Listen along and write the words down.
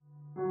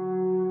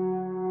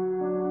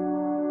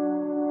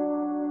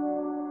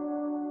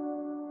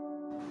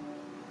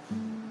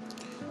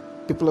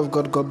People of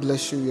God, God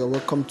bless you. You are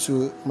welcome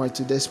to my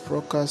today's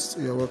podcast.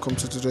 You are welcome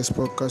to today's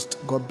podcast.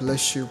 God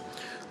bless you.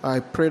 I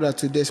pray that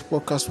today's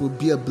podcast will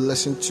be a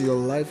blessing to your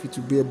life. It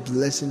will be a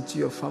blessing to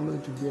your family.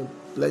 It will be a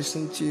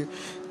blessing to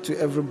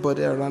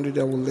everybody around you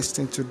that will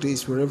listen to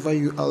this. Wherever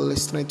you are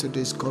listening to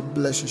this, God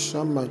bless you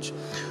so much.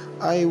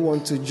 I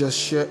want to just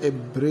share a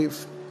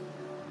brief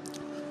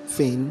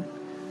thing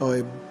or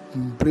a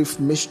brief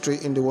mystery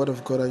in the Word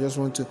of God. I just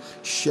want to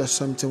share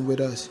something with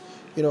us.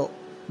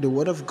 The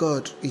Word of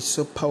God is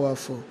so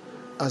powerful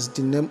as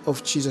the name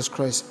of Jesus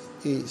Christ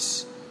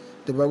is.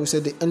 The Bible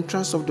said the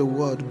entrance of the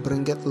Word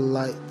bringeth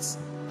light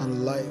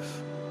and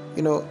life.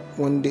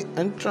 When there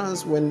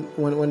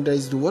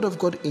is the Word of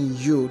God in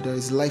you, there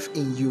is life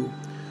in you.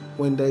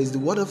 When there is the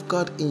Word of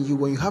God in you,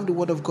 when you have the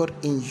Word of God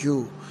in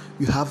you,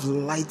 you have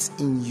light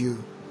in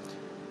you.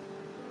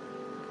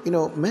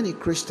 Many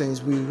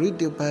Christians, we read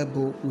the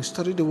Bible, we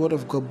study the Word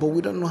of God, but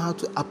we don't know how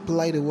to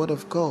apply the Word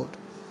of God.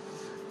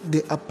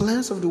 The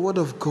appliance of the Word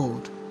of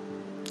God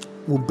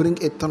will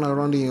bring a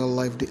turnaround in your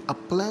life. The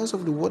appliance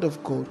of the Word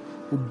of God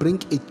will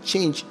bring a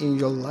change in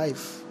your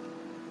life.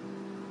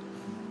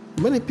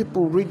 Many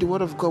people read the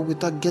Word of God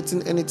without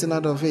getting anything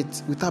out of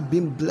it, without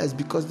being blessed,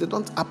 because they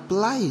don't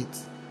apply it.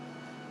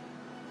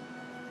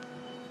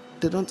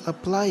 They don't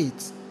apply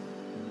it.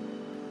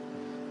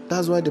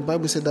 That's why the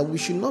Bible said that we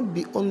should not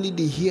be only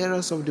the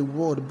hearers of the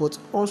word, but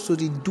also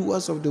the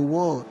doers of the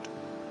word.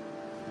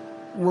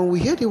 When we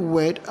hear the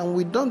word and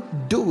we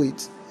don't do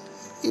it,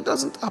 it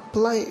doesn't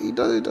apply, it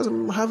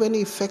doesn't have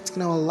any effect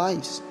in our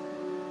lives.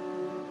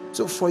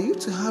 So for you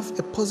to have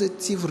a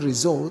positive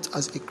result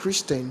as a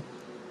Christian,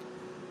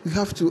 you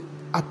have to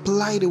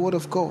apply the Word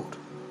of God.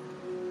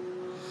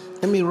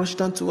 Let me rush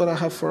down to what I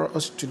have for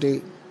us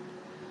today.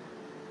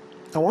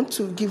 I want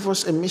to give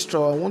us a mystery.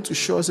 I want to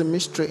show us a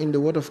mystery in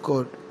the Word of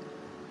God.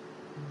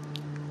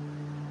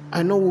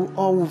 I know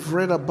we've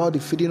read about the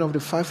feeding of the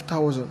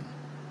 5,000.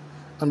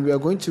 And we are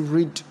going to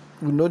read.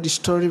 We know the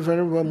story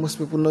very well. Most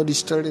people know the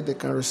story. They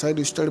can recite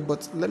the story.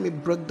 But let me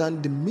break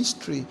down the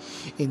mystery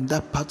in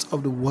that part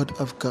of the Word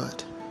of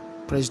God.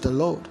 Praise the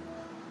Lord.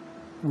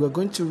 We are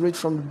going to read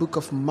from the book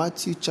of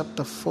Matthew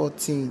chapter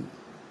 14.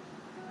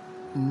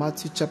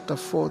 Matthew chapter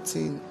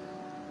 14.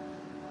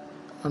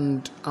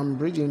 And I'm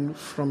reading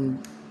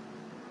from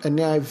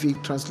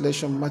NIV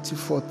translation, Matthew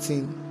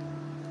 14,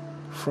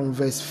 from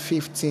verse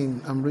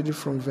 15. I'm reading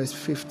from verse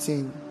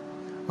 15.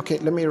 Okay,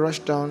 let me rush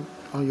down.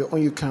 On your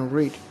own, you can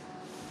read.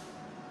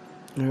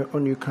 On your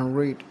own, you can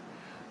read.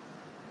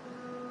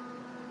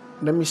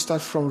 Let me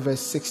start from verse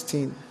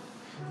 16.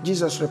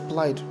 Jesus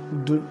replied,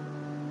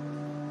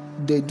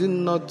 They do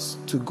not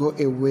to go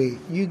away.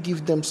 You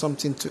give them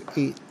something to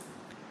eat.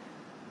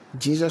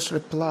 Jesus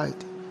replied,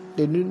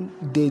 They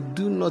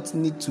do not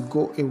need to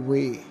go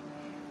away.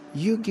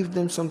 You give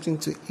them something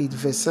to eat.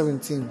 Verse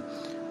 17.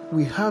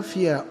 We have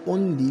here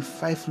only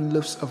 5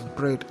 loaves of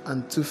bread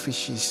and 2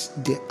 fishes.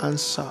 They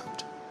answered.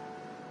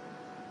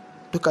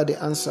 Look at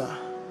the answer.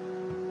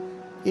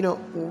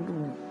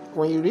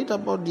 When you read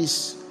about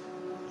this,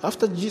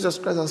 after Jesus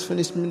Christ has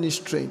finished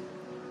ministry,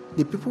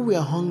 the people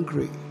were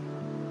hungry.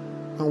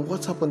 And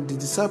what happened? The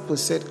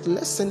disciples said,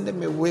 let's send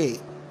them away.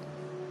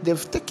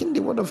 They've taken the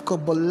Word of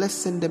God, but let's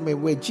send them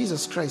away.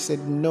 Jesus Christ said,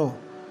 no,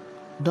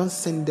 don't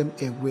send them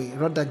away.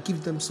 Rather,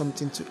 give them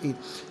something to eat.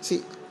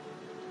 See,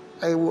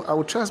 I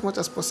will try as much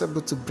as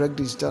possible to break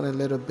this down a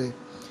little bit.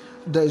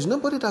 There is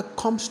nobody that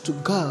comes to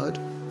God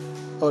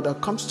or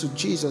that comes to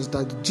Jesus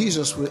that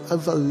Jesus will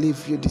ever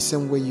leave you the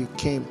same way you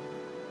came.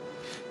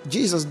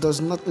 Jesus does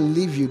not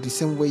leave you the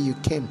same way you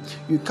came.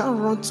 You can't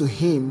run to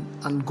Him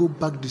and go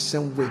back the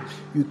same way.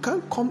 You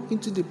can't come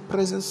into the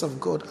presence of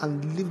God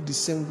and live the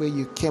same way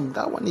you came.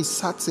 That one is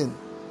certain.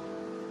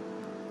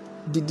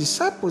 The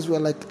disciples were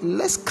like,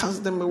 let's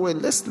cast them away.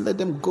 Let's let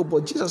them go.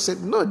 But Jesus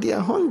said, no, they are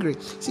hungry.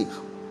 See,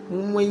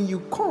 when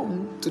you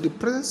come to the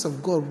presence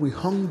of God with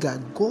hunger,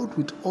 God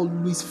will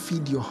always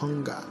feed your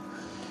hunger.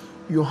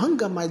 Your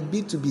hunger might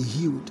be to be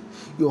healed.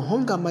 Your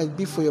hunger might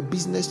be for your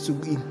business to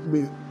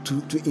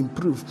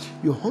improve.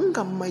 Your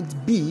hunger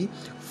might be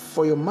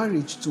for your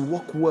marriage to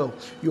work well.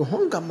 Your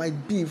hunger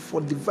might be for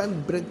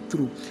divine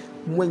breakthrough.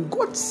 When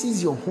God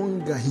sees your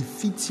hunger, He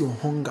feeds your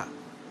hunger.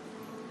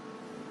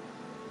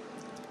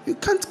 You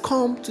can't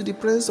come to the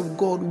presence of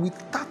God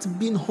without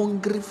being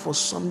hungry for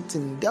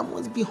something. There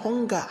must be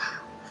hunger.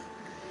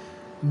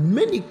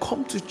 Many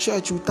come to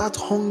church without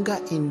hunger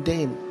in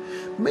them.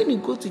 Many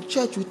go to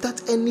church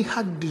without any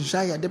heart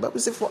desire. The Bible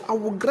says, for I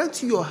will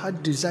grant you your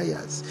heart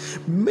desires.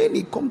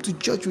 Many come to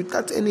church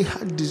without any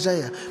heart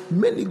desire.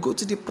 Many go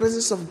to the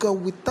presence of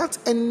God without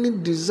any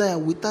desire,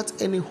 without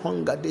any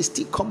hunger. They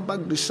still come back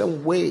the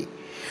same way.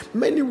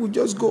 Many will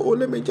just go,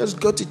 let me just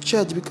go to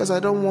church because I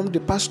don't want the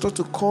pastor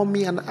to call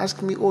me and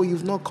ask me,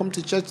 you've not come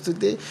to church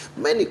today.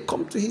 Many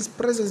come to his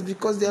presence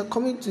because they are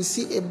coming to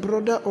see a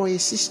brother or a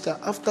sister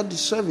after the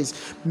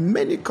service.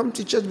 Many come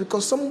to church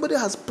because somebody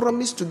has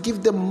promised to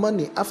give them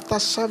money after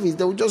service.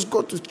 They will just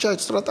go to church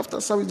so that after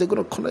service they're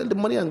going to collect the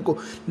money and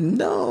go.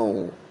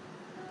 No.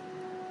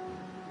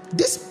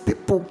 These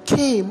people people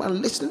came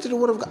and listened to the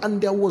word of God,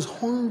 and there was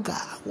hunger.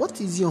 What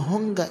is your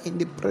hunger in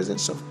the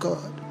presence of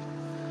God?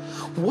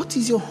 What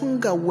is your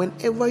hunger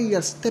whenever you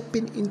are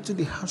stepping into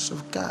the house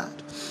of God?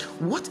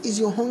 What is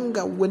your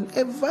hunger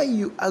whenever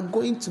you are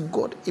going to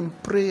God in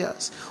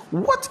prayers?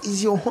 What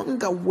is your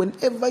hunger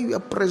whenever you are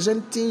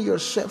presenting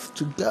yourself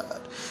to God?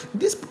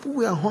 These people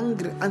were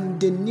hungry and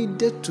they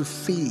needed to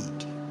feed.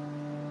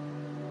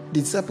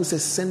 The disciples said,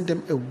 send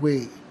them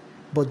away.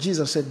 But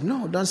Jesus said,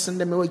 no, don't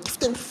send them away. Give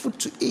them food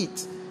to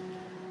eat.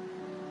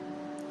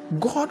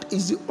 God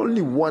is the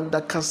only one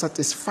that can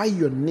satisfy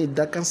your need,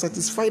 that can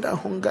satisfy that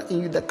hunger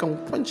in you, that can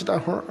quench that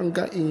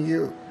hunger in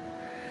you.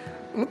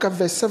 Look at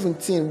verse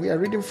 17. We are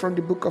reading from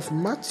the book of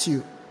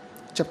Matthew,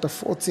 chapter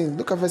 14.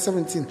 Look at verse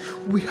 17.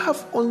 We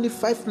have only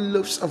 5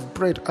 loaves of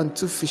bread and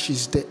 2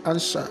 fishes, they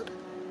answered.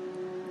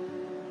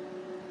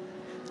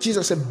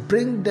 Jesus said,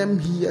 bring them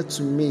here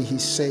to me, he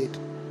said.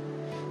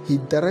 He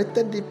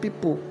directed the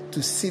people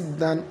to sit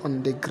down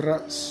on the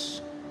grass.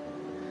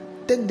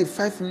 Take the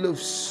 5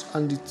 loaves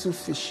and the 2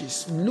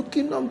 fishes.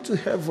 Looking up to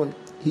heaven,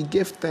 he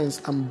gave thanks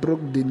and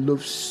broke the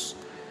loaves.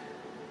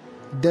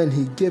 Then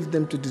he gave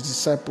them to the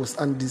disciples,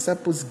 and the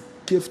disciples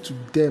gave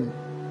them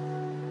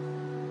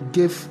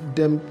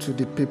to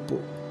the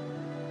people.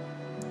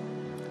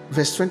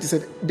 Verse 20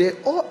 said, they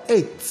all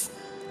ate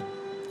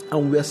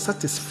and were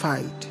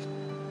satisfied.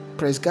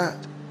 Praise God.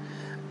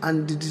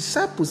 And the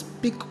disciples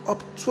picked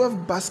up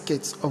 12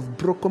 baskets of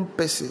broken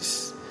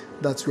pieces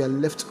that were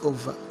left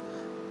over.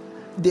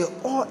 They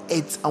all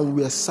ate and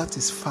were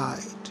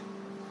satisfied.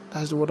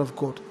 That's the word of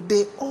God.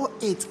 They all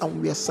ate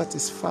and were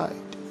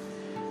satisfied.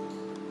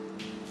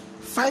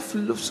 5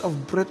 loaves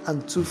of bread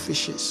and 2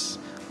 fishes.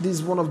 This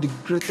is one of the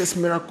greatest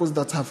miracles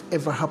that have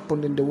ever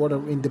happened in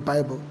the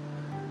Bible.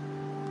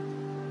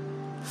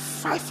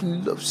 5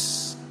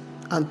 loaves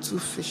and 2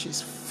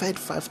 fishes fed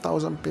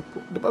 5,000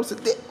 people. The Bible said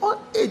they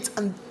all ate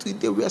and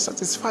they were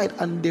satisfied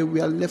and they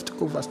were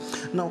leftovers.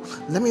 Now,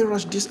 let me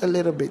rush this a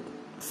little bit.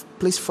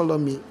 Please follow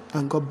me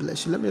and God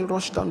bless you. Let me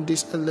rush down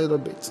this a little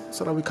bit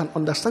so that we can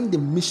understand the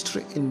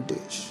mystery in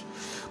this.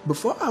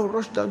 Before I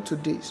rush down to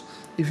this,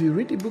 if you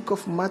read the book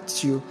of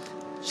Matthew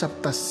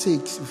chapter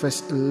 6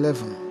 verse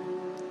 11,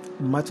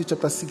 Matthew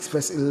chapter 6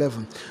 verse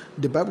 11,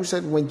 the Bible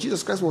said when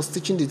Jesus Christ was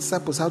teaching the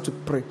disciples how to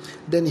pray,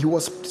 then he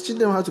was teaching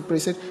them how to pray.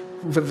 He said,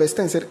 verse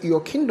 10 said, your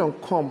kingdom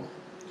come,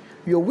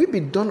 your will be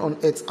done on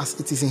earth as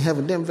it is in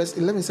heaven. Then verse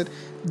 11 said,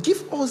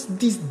 give us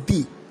this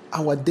day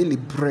our daily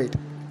bread.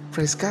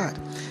 Praise God.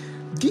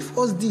 Give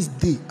us this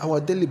day our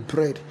daily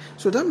bread.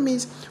 So that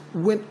means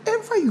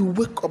whenever you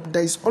wake up,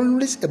 there is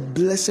always a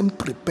blessing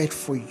prepared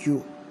for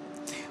you.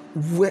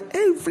 Where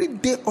every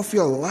day of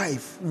your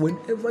life,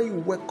 whenever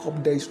you wake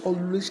up, there is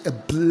always a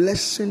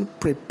blessing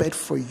prepared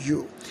for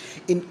you.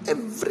 In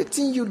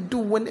everything you do,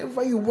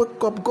 whenever you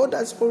wake up, God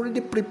has already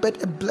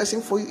prepared a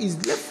blessing for you.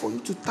 It's left for you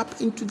to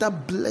tap into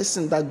that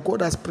blessing that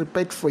God has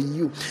prepared for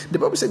you. The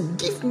Bible said,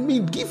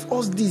 give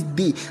us this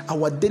day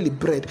our daily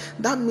bread.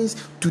 That means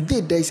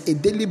today there is a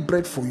daily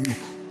bread for you.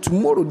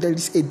 Tomorrow there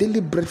is a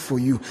daily bread for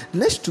you.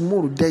 Next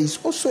tomorrow there is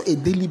also a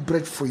daily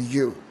bread for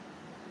you.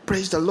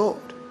 Praise the Lord.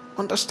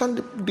 Understand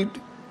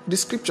the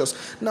scriptures.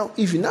 Now,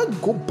 if you now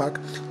go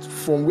back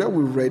from where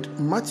we read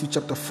Matthew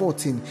chapter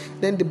 14,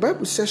 then the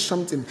Bible says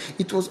something.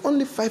 It was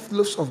only 5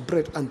 loaves of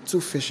bread and 2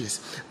 fishes.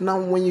 Now,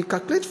 when you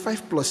calculate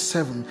 5 plus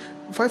 7,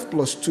 5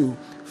 plus 2,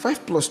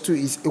 5 plus 2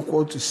 is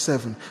equal to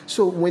 7.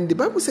 So when the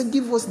Bible says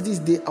give us this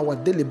day our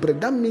daily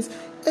bread, that means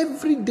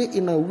every day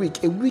in a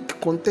week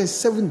contains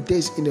 7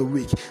 days in a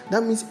week.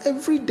 That means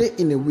every day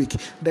in a week,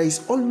 there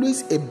is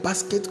always a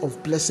basket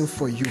of blessing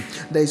for you.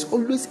 There is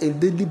always a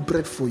daily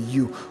bread for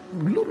you.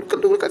 Look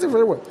at it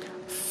very well.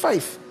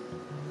 5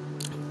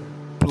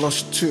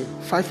 plus 2,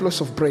 5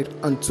 loaves of bread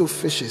and 2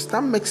 fishes.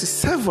 That makes it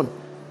 7.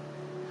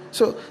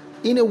 So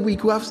in a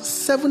week, we have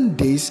 7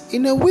 days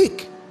in a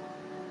week.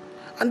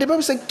 And the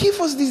Bible said, give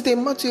us this day,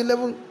 Matthew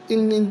 11,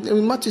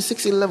 in Matthew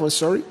 6:11,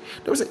 sorry.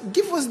 The Bible said,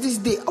 give us this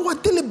day our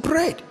daily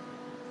bread.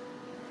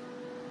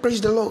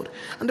 Praise the Lord.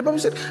 And the Bible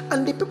said,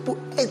 and the people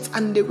ate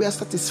and they were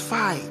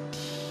satisfied.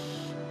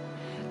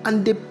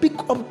 And they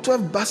picked up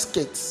 12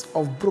 baskets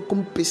of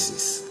broken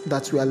pieces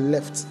that were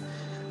left.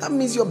 That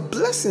means your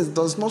blessings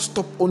does not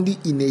stop only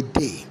in a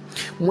day.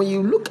 When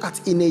you look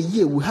at in a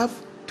year, we have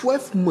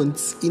 12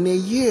 months in a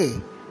year.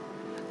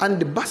 And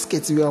the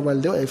baskets we were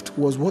left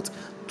was what?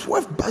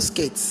 12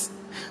 baskets.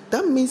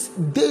 That means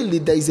daily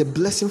there is a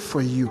blessing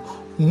for you.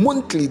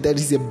 Monthly there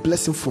is a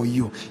blessing for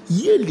you.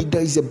 Yearly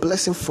there is a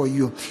blessing for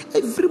you.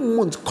 Every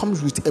month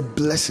comes with a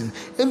blessing.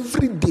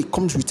 Every day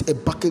comes with a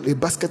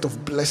basket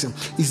of blessing.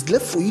 It's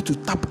left for you to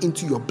tap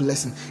into your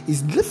blessing.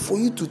 It's left for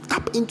you to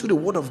tap into the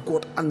word of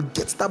God and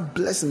get that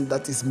blessing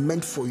that is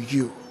meant for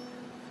you.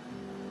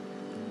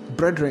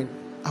 Brethren,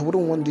 I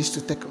wouldn't want this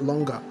to take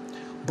longer,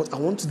 but I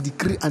want to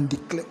decree and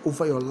declare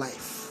over your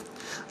life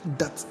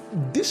that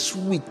this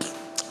week,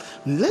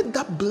 let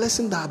that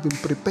blessing that have been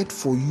prepared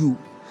for you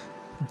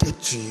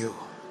get to you.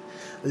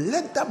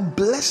 Let that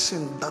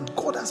blessing that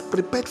God has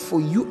prepared for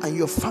you and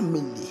your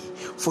family,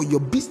 for your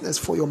business,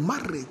 for your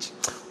marriage,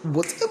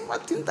 Whatever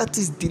thing that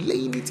is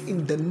delaying it,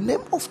 in the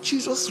name of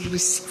Jesus,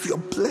 receive your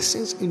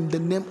blessings in the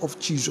name of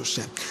Jesus.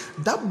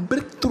 That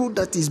breakthrough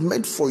that is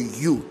meant for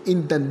you,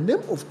 in the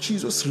name of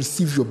Jesus,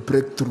 receive your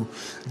breakthrough.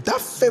 That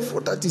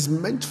favor that is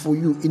meant for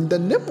you, in the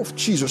name of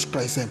Jesus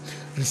Christ,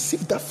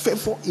 receive that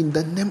favor in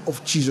the name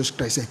of Jesus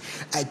Christ.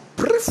 I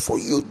pray for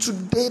you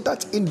today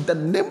that in the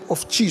name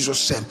of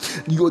Jesus,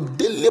 your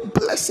daily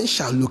blessings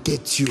shall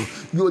locate you.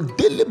 Your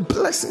daily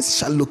blessings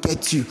shall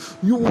locate you.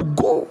 You will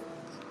go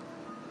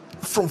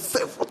from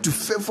favor to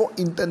favor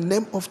in the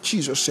name of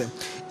Jesus.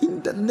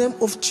 In the name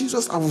of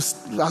Jesus,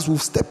 as we're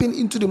stepping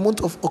into the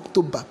month of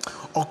October,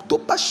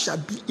 October shall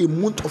be a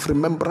month of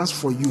remembrance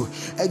for you.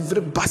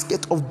 Every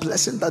basket of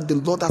blessing that the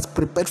Lord has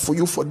prepared for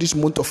you for this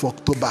month of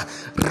October,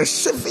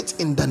 receive it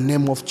in the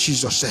name of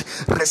Jesus.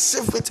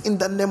 Receive it in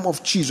the name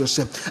of Jesus.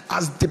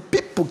 As the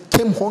people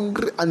came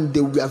hungry and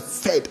they were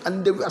fed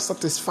and they were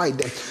satisfied,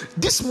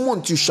 this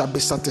month you shall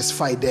be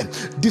satisfied.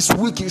 This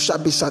week you shall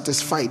be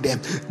satisfied.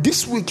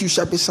 This week you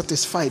shall be satisfied.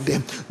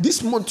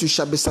 This month you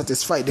shall be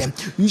satisfied.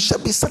 You shall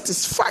be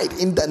satisfied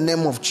in the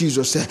name of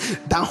Jesus.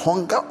 That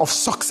hunger of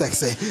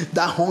success,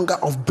 that hunger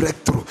of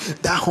breakthrough,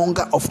 that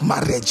hunger of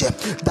marriage,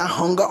 that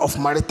hunger of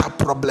marital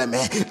problem,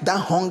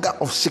 that hunger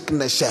of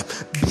sickness,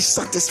 be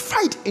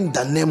satisfied in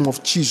the name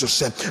of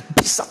Jesus.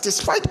 Be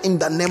satisfied in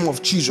the name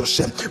of Jesus.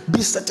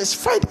 Be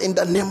satisfied in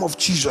the name of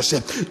Jesus.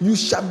 You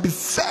shall be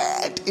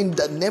fed in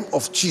the name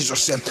of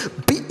Jesus.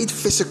 Be it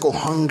physical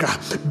hunger,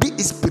 be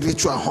it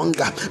spiritual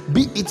hunger,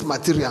 be it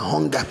material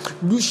hunger,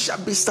 you shall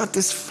be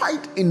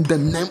satisfied in the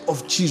name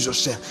of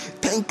Jesus.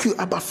 Thank you,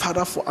 Abba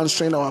Father, for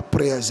answering our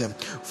prayers.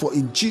 For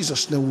in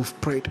Jesus' name we've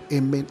prayed.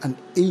 Amen and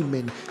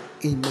amen.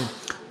 Amen.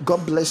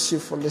 God bless you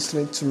for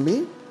listening to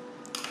me.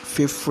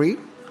 Feel free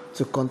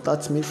to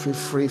contact me. Feel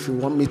free if you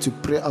want me to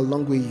pray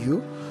along with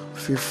you.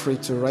 Feel free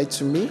to write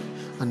to me.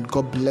 And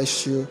God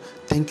bless you.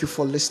 Thank you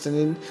for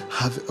listening.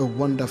 Have a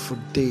wonderful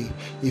day.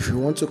 If you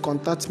want to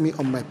contact me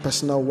on my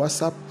personal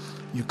WhatsApp,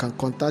 you can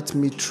contact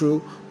me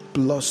through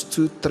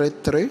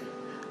 +233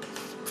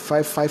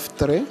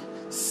 553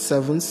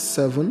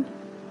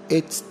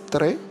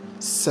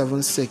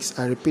 778376.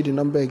 I repeat the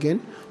number again.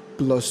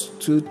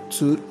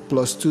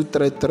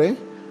 +233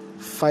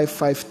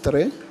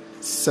 553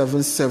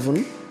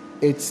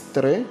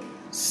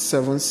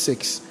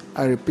 778376.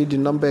 I repeat the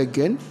number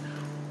again.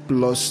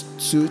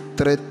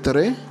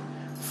 +233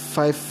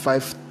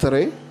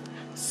 553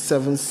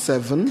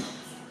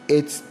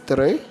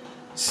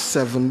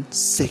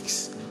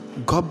 778376.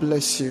 God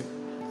bless you,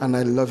 and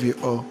I love you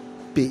all.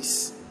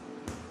 Peace.